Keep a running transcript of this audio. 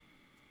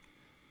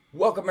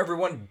Welcome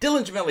everyone,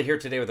 Dylan Gemelli here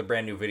today with a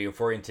brand new video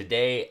for you. And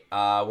today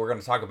we're going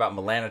to talk about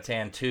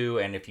Melanotan 2,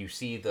 and if you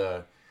see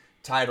the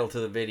title to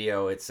the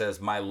video, it says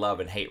my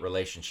love and hate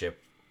relationship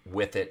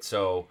with it.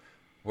 So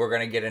we're going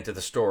to get into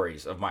the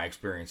stories of my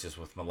experiences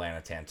with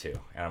Melanotan 2,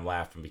 and I'm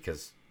laughing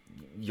because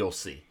you'll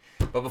see.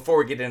 But before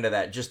we get into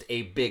that, just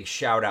a big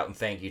shout out and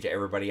thank you to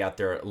everybody out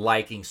there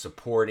liking,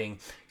 supporting,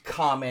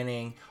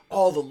 commenting,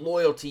 all the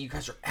loyalty. You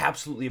guys are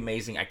absolutely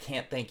amazing. I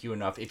can't thank you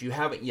enough. If you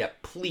haven't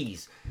yet,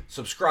 please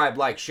subscribe,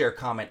 like, share,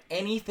 comment.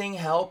 Anything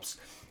helps.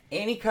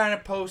 Any kind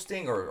of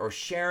posting or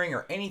sharing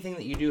or anything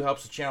that you do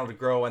helps the channel to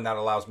grow, and that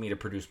allows me to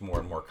produce more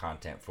and more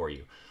content for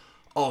you.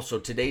 Also,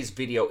 today's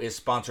video is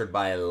sponsored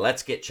by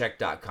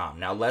Let'sGetChecked.com.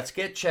 Now, Let's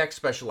Get Checked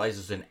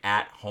specializes in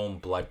at-home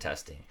blood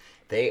testing.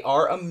 They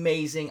are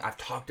amazing. I've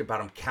talked about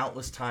them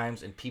countless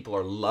times, and people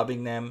are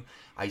loving them.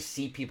 I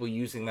see people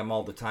using them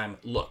all the time.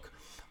 Look,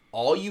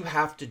 all you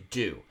have to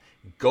do,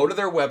 go to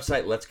their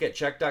website,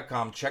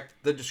 letsgetchecked.com, check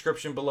the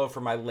description below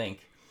for my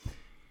link.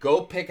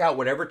 Go pick out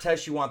whatever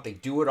test you want. They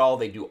do it all.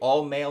 They do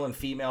all male and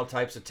female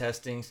types of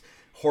testings,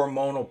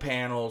 hormonal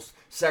panels,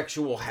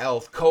 sexual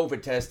health,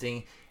 COVID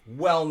testing,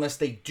 wellness.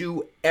 They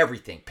do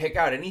everything. Pick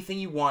out anything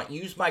you want.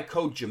 Use my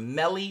code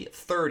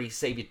Gemelli30,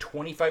 save you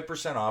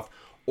 25% off.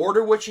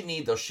 Order what you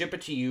need. They'll ship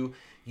it to you.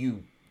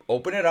 You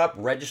open it up,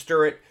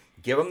 register it,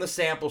 give them the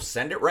sample,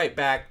 send it right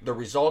back. The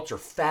results are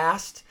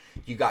fast.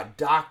 You got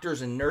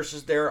doctors and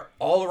nurses there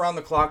all around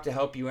the clock to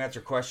help you answer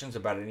questions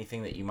about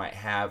anything that you might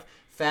have.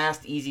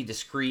 Fast, easy,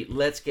 discreet.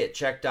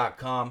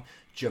 Let'sGetChecked.com.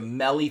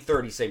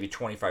 Gemelli30, save you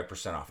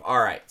 25% off. All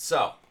right,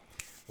 so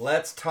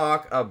let's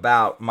talk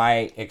about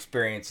my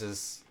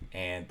experiences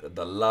and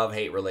the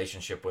love-hate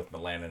relationship with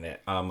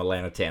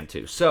Melanotan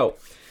 2. So,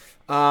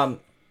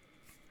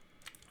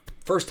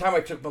 first time I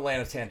took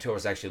Melanotan 2, I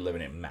was actually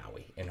living in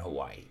Maui in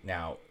Hawaii.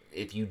 Now,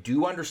 if you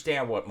do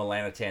understand what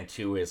Melanotan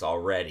 2 is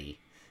already,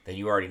 then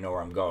you already know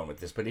where I'm going with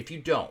this. But if you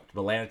don't,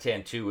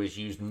 Melanotan 2 is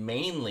used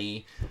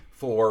mainly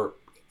for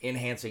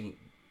enhancing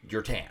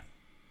your tan.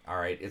 All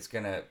right, it's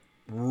going to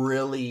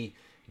really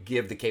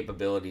give the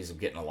capabilities of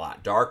getting a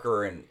lot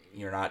darker, and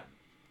you're not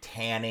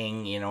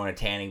tanning, in a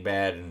tanning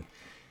bed, and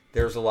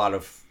there's a lot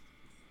of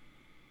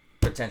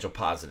potential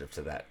positive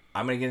to that.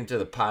 I'm going to get into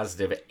the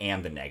positive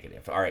and the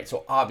negative. All right,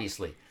 so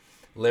obviously,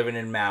 living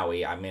in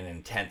Maui, I'm in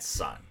intense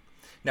sun.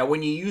 Now,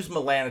 when you use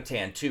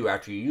Melanotan 2,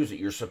 after you use it,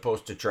 you're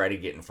supposed to try to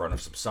get in front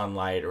of some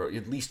sunlight, or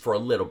at least for a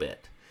little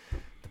bit.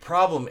 The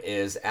problem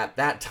is, at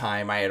that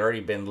time, I had already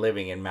been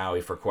living in Maui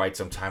for quite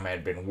some time. I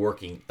had been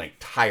working,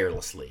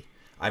 tirelessly.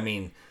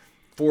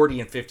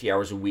 40 and 50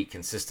 hours a week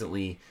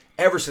consistently,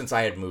 ever since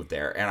I had moved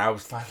there, and I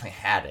was finally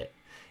had it.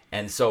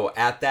 And so,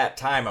 at that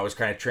time, I was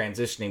kind of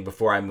transitioning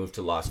before I moved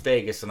to Las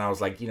Vegas, and I was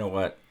like, you know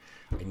what?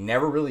 I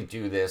never really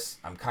do this.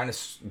 I'm kind of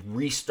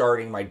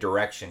restarting my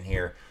direction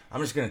here.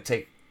 I'm just going to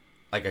take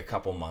a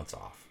couple months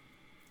off.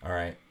 All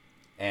right.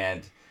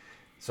 And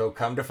so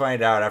come to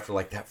find out, after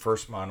that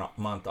first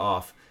month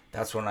off,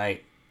 that's when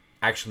I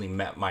actually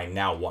met my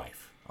now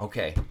wife.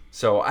 Okay.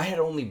 So I had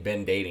only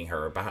been dating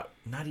her about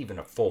not even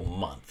a full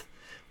month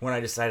when I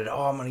decided,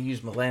 I'm going to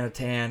use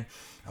Melanotan.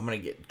 I'm going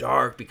to get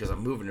dark because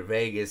I'm moving to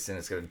Vegas and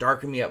it's going to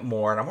darken me up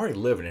more. And I'm already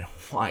living in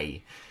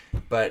Hawaii,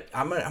 but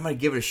I'm going to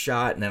give it a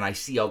shot. And then I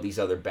see all these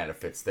other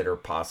benefits that are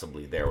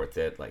possibly there with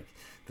it, like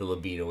the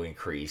libido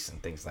increase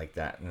and things like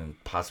that,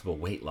 and possible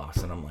weight loss.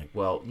 And I'm like,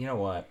 well, you know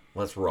what?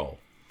 Let's roll.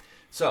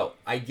 So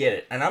I get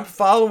it. And I'm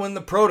following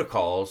the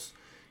protocols,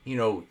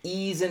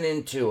 easing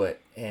into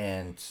it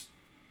and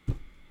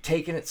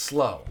taking it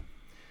slow.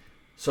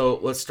 So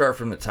let's start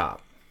from the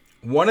top.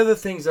 One of the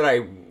things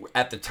that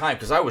at the time,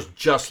 because I was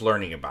just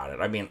learning about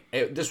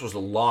it. This was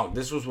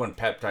when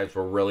peptides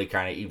were really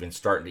kind of even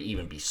starting to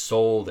even be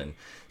sold, and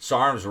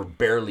SARMs were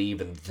barely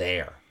even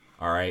there.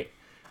 All right.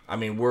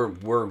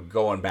 We're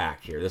going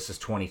back here. This is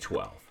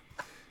 2012.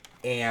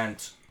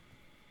 And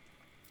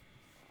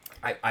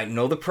I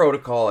know the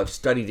protocol. I've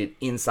studied it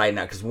inside and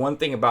out. Because one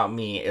thing about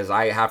me is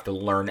I have to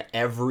learn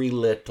every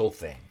little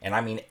thing. And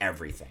I mean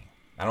everything.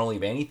 I don't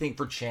leave anything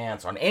for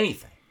chance on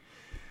anything.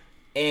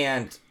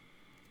 And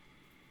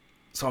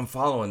so I'm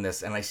following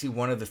this. And I see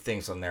one of the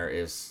things on there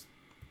is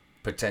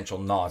potential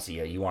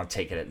nausea. You want to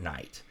take it at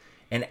night.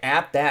 And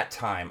at that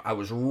time, I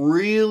was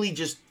really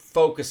just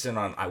focusing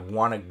on, I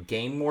want to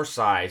gain more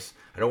size.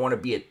 I don't want to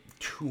be at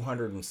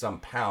 200 and some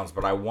pounds,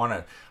 but I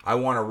want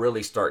to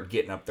really start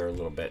getting up there a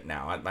little bit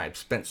now. I've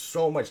spent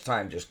so much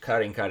time just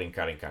cutting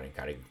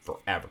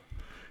forever.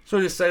 So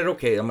I decided,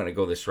 okay, I'm going to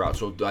go this route.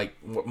 So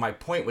my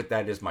point with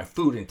that is my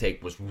food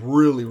intake was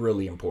really,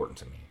 really important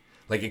to me,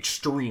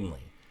 extremely.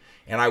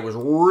 And I was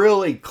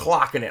really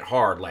clocking it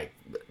hard,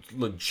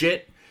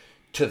 legit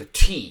to the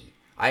T.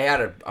 I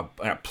had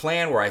a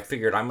plan where I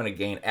figured I'm going to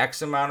gain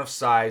X amount of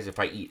size if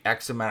I eat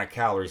X amount of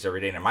calories every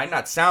day. And it might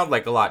not sound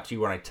like a lot to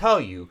you when I tell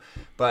you,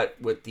 but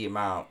with the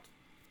amount,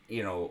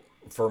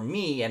 for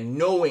me, and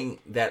knowing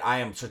that I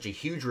am such a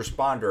huge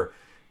responder,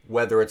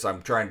 whether it's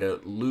I'm trying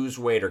to lose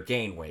weight or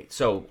gain weight.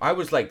 So I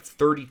was like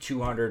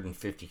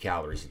 3,250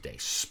 calories a day.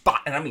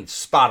 Spot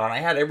on. I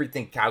had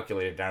everything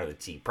calculated down to the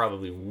T,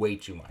 probably way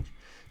too much.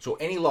 So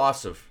any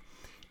loss of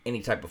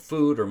any type of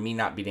food or me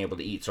not being able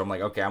to eat. So I'm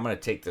like, okay, I'm going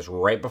to take this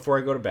right before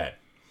I go to bed.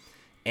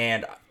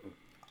 And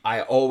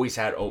I always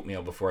had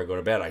oatmeal before I go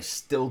to bed. I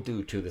still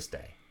do to this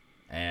day.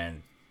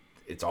 And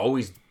it's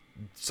always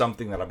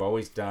something that I've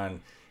always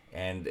done.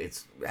 And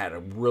it's had a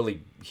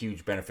really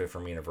huge benefit for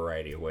me in a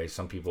variety of ways.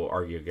 Some people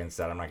argue against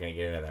that. I'm not going to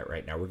get into that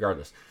right now,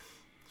 regardless.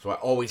 So I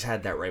always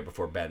had that right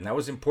before bed. And that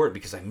was important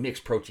because I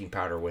mixed protein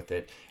powder with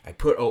it. I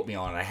put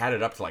oatmeal on it. I had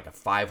it up to like a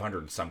 500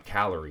 and some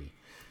calorie,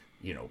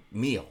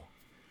 meal.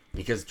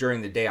 Because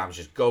during the day, I was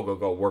just go,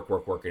 work.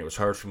 And it was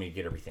hard for me to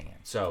get everything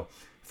in. So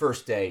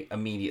first day,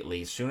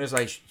 immediately, as soon as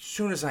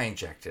I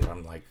injected,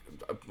 I'm like,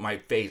 my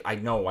face, I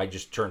know I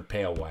just turned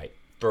pale white.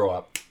 Throw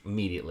up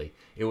immediately.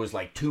 It was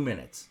like 2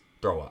 minutes.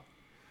 Throw up.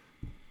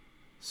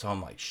 So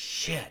I'm like,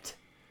 shit.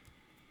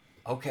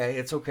 Okay,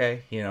 it's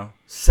okay,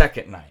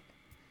 Second night.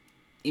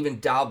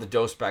 Even dialed the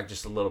dose back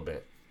just a little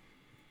bit.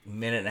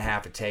 Minute and a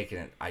half of taking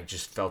it, I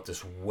just felt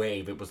this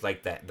wave. It was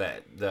like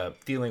the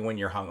feeling when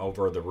you're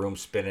hungover, the room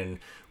spinning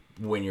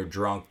when you're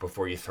drunk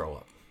before you throw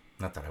up.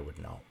 Not that I would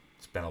know.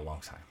 It's been a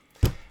long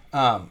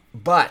time.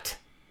 But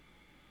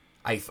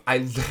I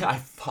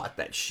fought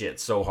that shit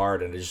so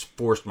hard and I just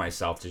forced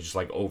myself to just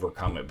like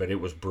overcome it, but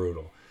it was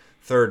brutal.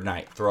 Third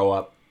night, throw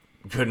up.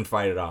 Couldn't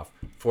fight it off.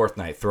 Fourth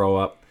night, throw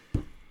up.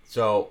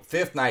 So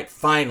fifth night,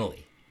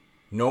 finally.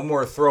 No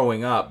more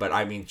throwing up, but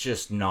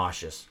just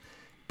nauseous.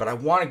 But I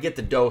want to get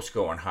the dose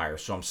going higher,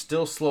 so I'm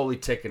still slowly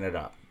ticking it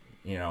up.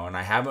 And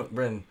I haven't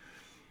been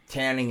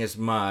tanning as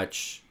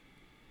much,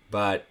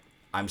 but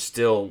I'm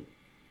still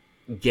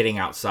getting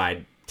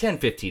outside 10,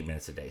 15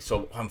 minutes a day.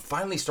 So I'm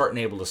finally starting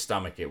able to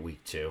stomach it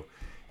week 2.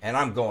 And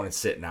I'm going and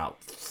sitting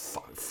out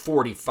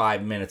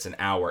 45 minutes, an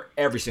hour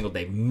every single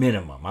day,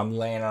 minimum. I'm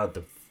laying out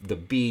at the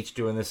beach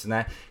doing this and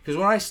that. Because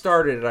when I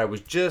started, I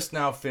was just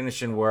now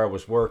finishing where I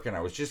was working.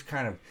 I was just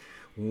kind of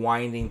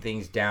winding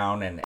things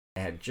down and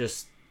had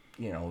just,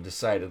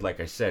 decided, like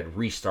I said,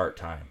 restart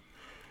time.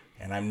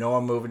 And I know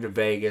I'm moving to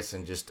Vegas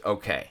and just,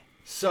 okay.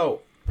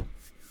 So,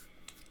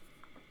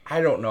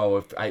 I don't know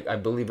if, I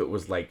believe it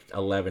was like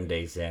 11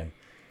 days in.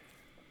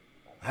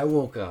 I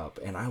woke up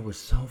and I was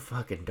so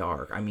fucking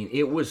dark.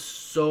 It was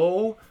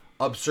so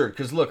absurd.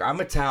 Because look, I'm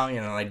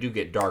Italian and I do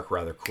get dark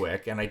rather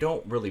quick. And I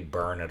don't really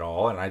burn at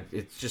all. And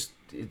it's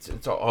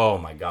oh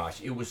my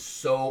gosh. It was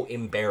so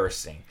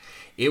embarrassing.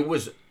 It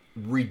was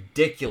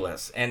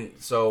ridiculous. And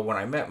so when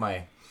I met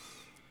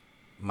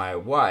my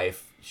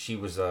wife, she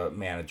was a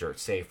manager at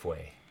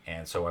Safeway.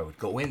 And so I would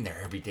go in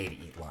there every day to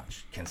eat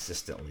lunch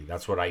consistently.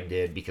 That's what I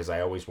did because I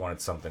always wanted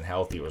something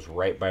healthy. It was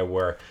right by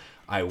where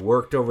I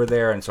worked over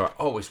there. And so I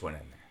always went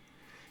in there.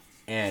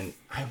 And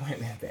I went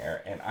in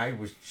there and I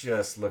was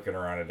just looking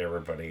around at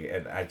everybody.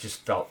 And I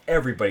just felt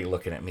everybody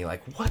looking at me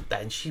like, what the?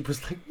 And she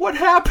was like, what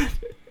happened?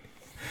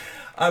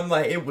 I'm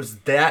like, it was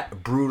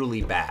that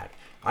brutally bad.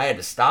 I had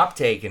to stop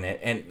taking it.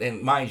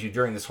 And mind you,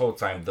 during this whole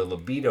time, the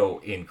libido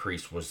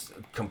increase was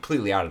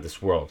completely out of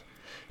this world.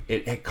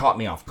 It had caught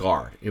me off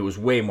guard. It was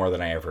way more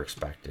than I ever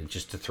expected,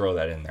 just to throw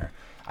that in there.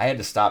 I had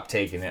to stop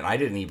taking it. I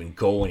didn't even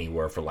go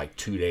anywhere for like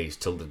 2 days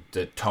till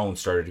the tone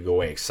started to go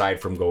away.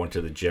 Aside from going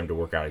to the gym to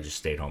work out, I just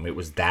stayed home. It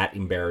was that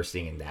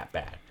embarrassing and that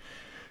bad.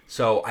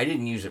 So I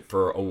didn't use it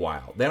for a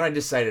while. Then I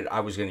decided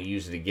I was going to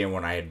use it again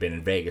when I had been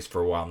in Vegas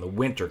for a while. And the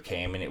winter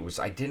came and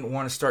I didn't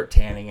want to start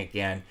tanning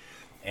again.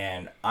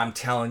 And I'm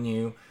telling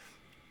you,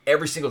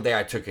 every single day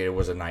I took it, it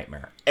was a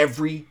nightmare.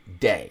 Every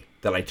day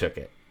that I took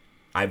it.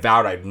 I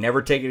vowed I'd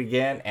never take it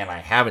again, and I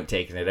haven't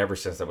taken it ever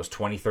since. That was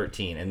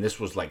 2013, and this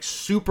was like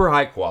super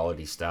high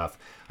quality stuff.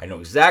 I know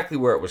exactly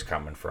where it was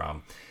coming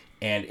from,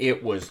 and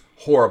it was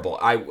horrible.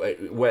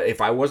 If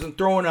I wasn't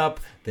throwing up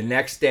the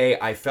next day,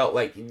 I felt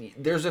like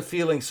there's a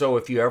feeling. So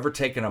if you ever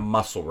taken a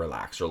muscle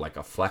relaxer like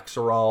a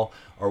Flexerol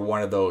or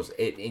one of those,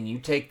 and you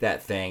take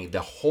that thing, the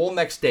whole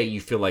next day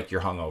you feel like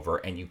you're hungover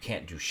and you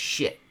can't do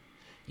shit.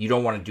 You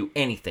don't want to do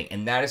anything,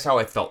 and that is how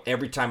I felt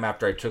every time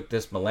after I took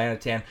this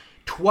Melanotan.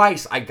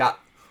 Twice I got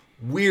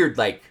weird,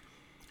 like,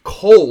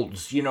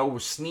 colds,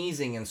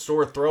 sneezing and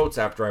sore throats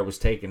after I was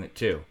taking it,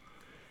 too.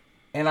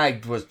 And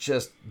I was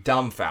just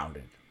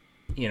dumbfounded.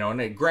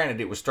 Granted,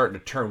 it was starting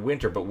to turn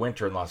winter, but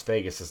winter in Las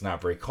Vegas is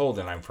not very cold,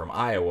 and I'm from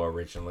Iowa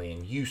originally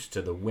and used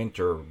to the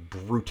winter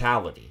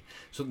brutality.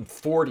 So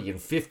 40 and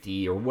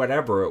 50 or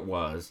whatever it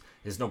was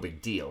is no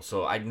big deal.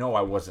 So I know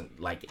I wasn't,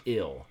 like,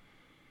 ill.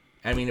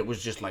 It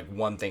was just, like,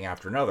 one thing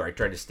after another. I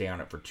tried to stay on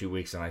it for 2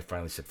 weeks, and I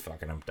finally said,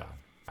 fuck it, I'm done.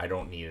 I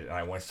don't need it, and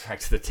I went back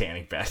to the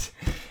tanning bed.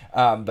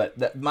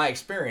 But my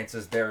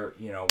experiences there,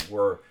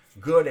 were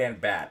good and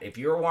bad. If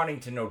you're wanting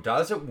to know,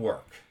 does it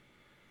work?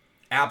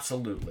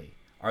 Absolutely.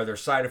 Are there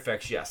side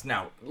effects? Yes.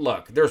 Now,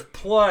 look, there's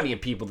plenty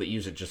of people that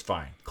use it just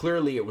fine.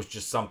 Clearly, it was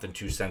just something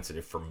too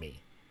sensitive for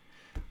me.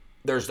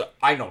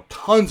 I know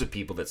tons of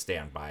people that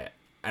stand by it,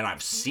 and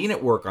I've seen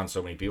it work on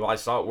so many people. I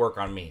saw it work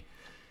on me.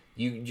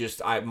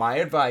 My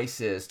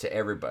advice is to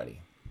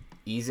everybody,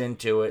 ease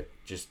into it.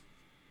 just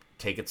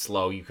take it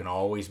slow. You can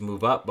always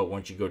move up, but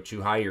once you go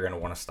too high, you're going to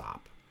want to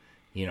stop.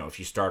 If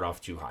you start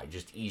off too high,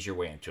 just ease your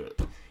way into it.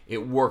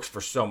 It works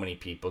for so many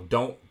people.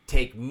 Don't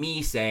take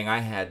me saying I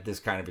had this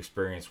kind of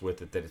experience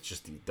with it that it's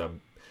just the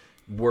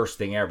worst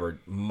thing ever.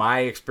 My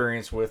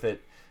experience with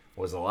it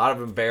was a lot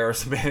of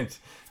embarrassment,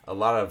 a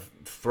lot of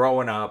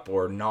throwing up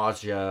or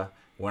nausea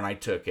when I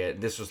took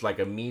it. This was like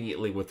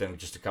immediately within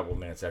just a couple of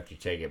minutes after you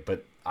take it.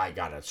 But I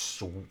got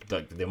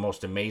the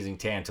most amazing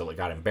tan till it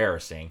got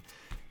embarrassing.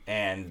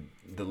 And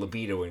the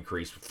libido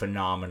increased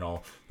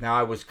phenomenal. Now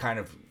I was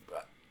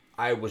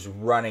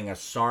running a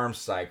SARM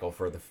cycle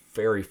for the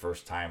very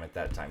first time at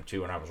that time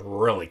too, and I was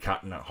really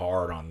cutting it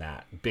hard on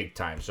that, big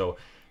time. So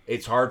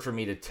it's hard for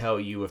me to tell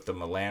you if the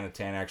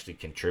melanotan actually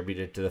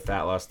contributed to the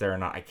fat loss there or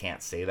not. I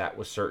can't say that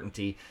with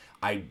certainty.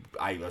 I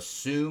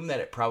assume that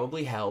it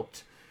probably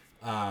helped,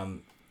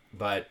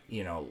 but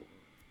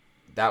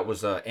that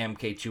was a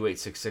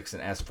MK2866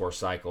 and S4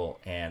 cycle,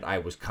 and I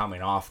was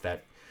coming off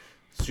that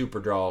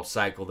Superdrol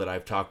cycle that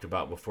I've talked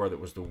about before that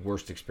was the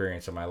worst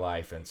experience of my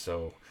life, and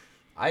so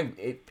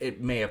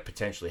it may have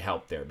potentially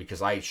helped there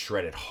because I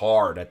shredded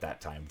hard at that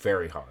time,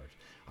 very hard.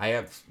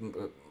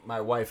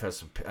 My wife has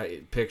some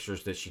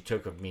pictures that she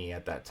took of me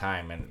at that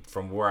time, and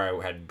from where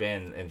I had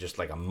been in just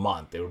like a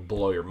month, it would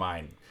blow your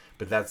mind.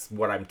 But that's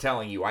what I'm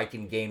telling you. I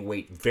can gain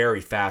weight very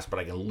fast, but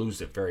I can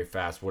lose it very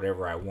fast,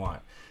 whatever I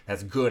want.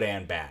 That's good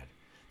and bad.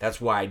 That's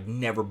why I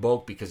never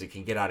bulk, because it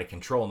can get out of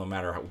control no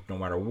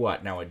matter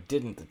what. Now, it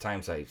didn't the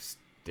times I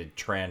did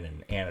Tren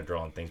and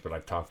Anadrol and things, but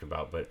I've talked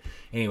about. But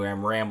anyway,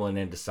 I'm rambling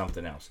into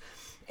something else.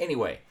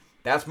 Anyway,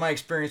 that's my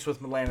experience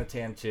with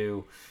melanotan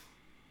 2.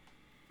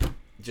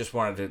 Just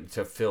wanted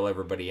to fill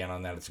everybody in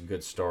on that. It's a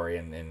good story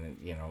and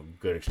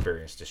good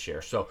experience to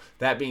share. So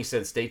that being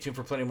said, stay tuned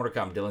for plenty more to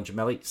come. Dylan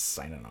Gemelli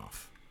signing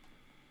off.